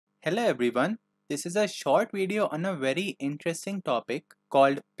Hello everyone, this is a short video on a very interesting topic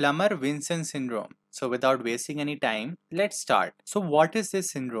called Plummer-Vinson syndrome. So without wasting any time, let's start. So what is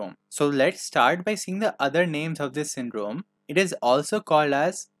this syndrome? So let's start by seeing the other names of this syndrome. It is also called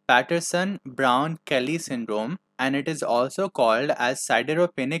as Paterson-Brown-Kelly syndrome, and it is also called as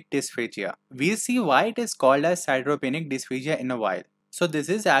sideropenic dysphagia. We'll see why it is called as sideropenic dysphagia in a while. So this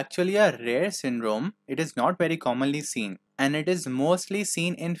is actually a rare syndrome. It is not very commonly seen, and it is mostly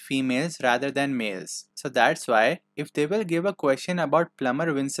seen in females rather than males. So that's why if they will give a question about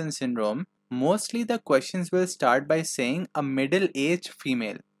Plummer-Vinson syndrome, mostly the questions will start by saying a middle-aged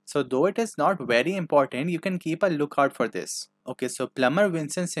female. So though it is not very important, you can keep a lookout for this. Okay, so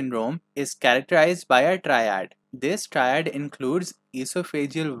Plummer-Vinson syndrome is characterized by a triad. This triad includes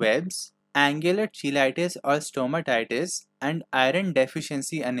esophageal webs, angular cheilitis or stomatitis, and iron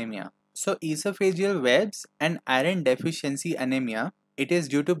deficiency anemia. So esophageal webs and iron deficiency anemia, it is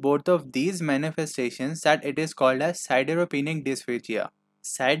due to both of these manifestations that it is called as sideropenic dysphagia.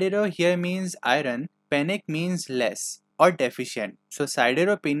 Sidero here means iron, penic means less or deficient. So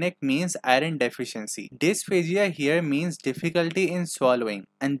sideropenic means iron deficiency. Dysphagia here means difficulty in swallowing,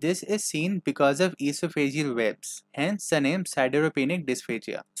 and this is seen because of esophageal webs, hence the name sideropenic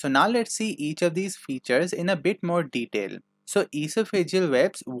dysphagia. So now let's see each of these features in a bit more detail. So esophageal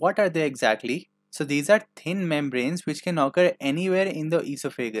webs, what are they exactly? So these are thin membranes which can occur anywhere in the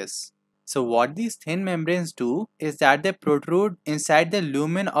esophagus. So what these thin membranes do is that they protrude inside the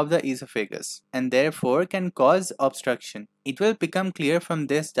lumen of the esophagus and therefore can cause obstruction. It will become clear from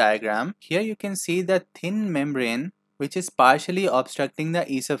this diagram. Here you can see the thin membrane which is partially obstructing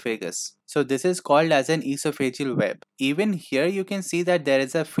the esophagus. So this is called as an esophageal web. Even here you can see that there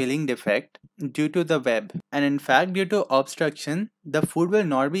is a filling defect due to the web, and in fact due to obstruction the food will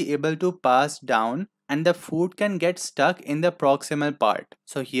not be able to pass down and the food can get stuck in the proximal part.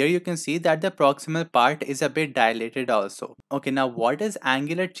 So here you can see that the proximal part is a bit dilated also. Okay, now what is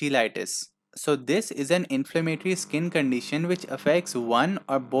angular cheilitis? So this is an inflammatory skin condition which affects one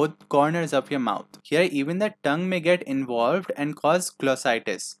or both corners of your mouth. Here even the tongue may get involved and cause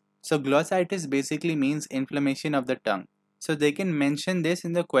glossitis. So glossitis basically means inflammation of the tongue. So they can mention this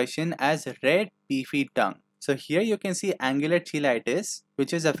in the question as red beefy tongue. So here you can see angular cheilitis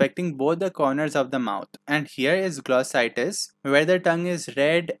which is affecting both the corners of the mouth, and here is glossitis where the tongue is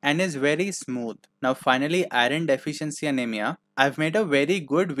red and is very smooth. Now finally, iron deficiency anemia. I've made a very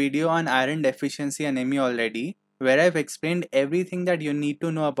good video on iron deficiency anemia already where I've explained everything that you need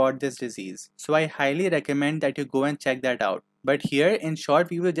to know about this disease. So I highly recommend that you go and check that out. But here in short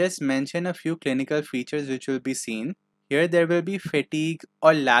we will just mention a few clinical features which will be seen. Here there will be fatigue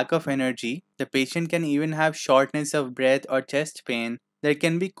or lack of energy. The patient can even have shortness of breath or chest pain. There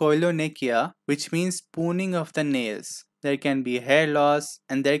can be koilonychia, which means spooning of the nails. There can be hair loss,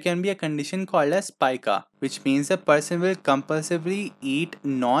 and there can be a condition called as pica, which means a person will compulsively eat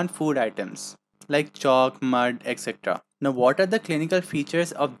non-food items like chalk, mud, etc. Now what are the clinical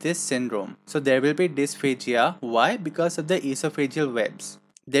features of this syndrome? So there will be dysphagia. Why? Because of the esophageal webs.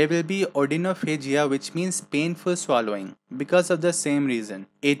 There will be odynophagia, which means painful swallowing, because of the same reason.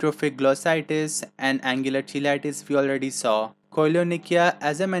 Atrophic glossitis and angular cheilitis we already saw. Koilonychia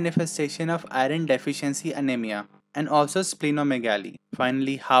as a manifestation of iron deficiency anemia, and also splenomegaly.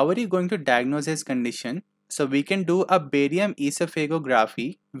 Finally, how are you going to diagnose this condition? So we can do a barium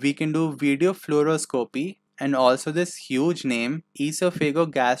esophagography, we can do video fluoroscopy, and also this huge name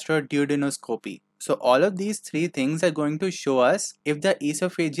esophagogastroduodenoscopy. So all of these three things are going to show us if the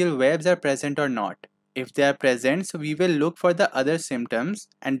esophageal webs are present or not. If they are present, so we will look for the other symptoms,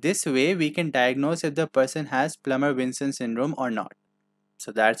 and this way we can diagnose if the person has Plummer-Vinson syndrome or not.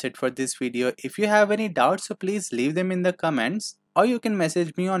 So that's it for this video. If you have any doubts, so please leave them in the comments, or you can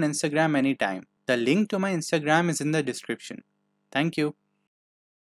message me on Instagram anytime. The link to my Instagram is in the description. Thank you.